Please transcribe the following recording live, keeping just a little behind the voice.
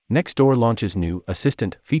Nextdoor launches new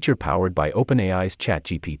assistant feature powered by OpenAI's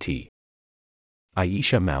ChatGPT.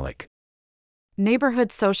 Aisha Malik.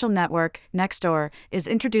 Neighborhood social network, Nextdoor, is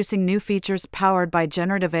introducing new features powered by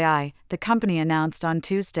generative AI, the company announced on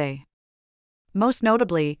Tuesday. Most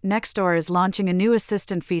notably, Nextdoor is launching a new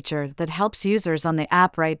assistant feature that helps users on the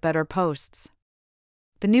app write better posts.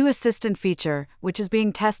 The new assistant feature, which is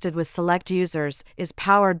being tested with select users, is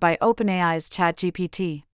powered by OpenAI's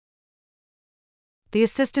ChatGPT. The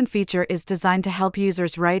assistant feature is designed to help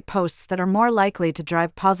users write posts that are more likely to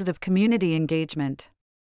drive positive community engagement.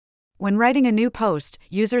 When writing a new post,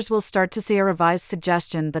 users will start to see a revised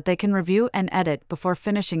suggestion that they can review and edit before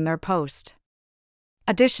finishing their post.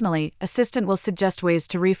 Additionally, Assistant will suggest ways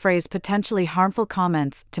to rephrase potentially harmful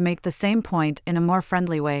comments to make the same point in a more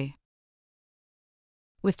friendly way.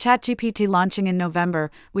 With ChatGPT launching in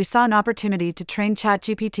November, we saw an opportunity to train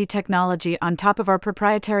ChatGPT technology on top of our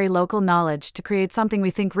proprietary local knowledge to create something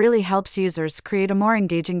we think really helps users create a more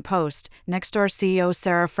engaging post, Nextdoor CEO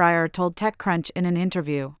Sarah Fryer told TechCrunch in an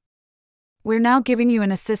interview. "We're now giving you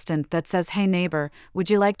an assistant that says, 'Hey neighbor,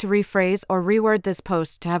 would you like to rephrase or reword this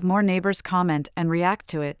post to have more neighbors comment and react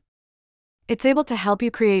to it?' It's able to help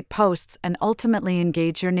you create posts and ultimately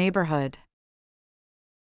engage your neighborhood."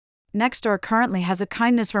 Nextdoor currently has a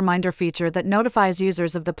kindness reminder feature that notifies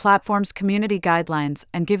users of the platform's community guidelines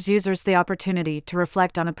and gives users the opportunity to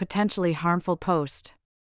reflect on a potentially harmful post.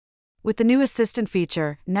 With the new assistant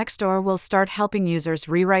feature, Nextdoor will start helping users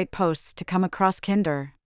rewrite posts to come across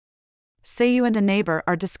kinder. Say you and a neighbor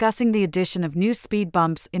are discussing the addition of new speed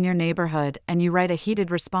bumps in your neighborhood and you write a heated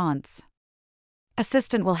response.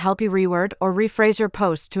 Assistant will help you reword or rephrase your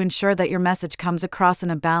post to ensure that your message comes across in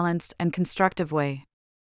a balanced and constructive way.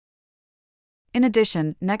 In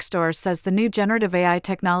addition, Nextdoor says the new generative AI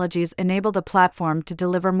technologies enable the platform to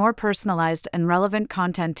deliver more personalized and relevant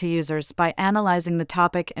content to users by analyzing the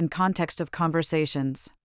topic and context of conversations.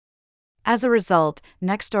 As a result,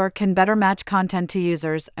 Nextdoor can better match content to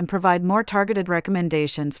users and provide more targeted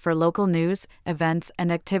recommendations for local news, events, and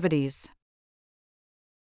activities.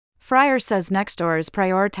 Fryer says Nextdoor is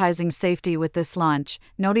prioritizing safety with this launch,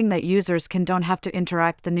 noting that users don't have to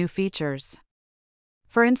interact the new features.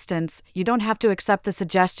 For instance, you don't have to accept the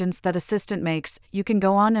suggestions that Assistant makes, you can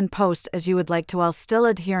go on and post as you would like to while still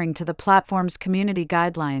adhering to the platform's community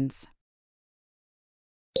guidelines.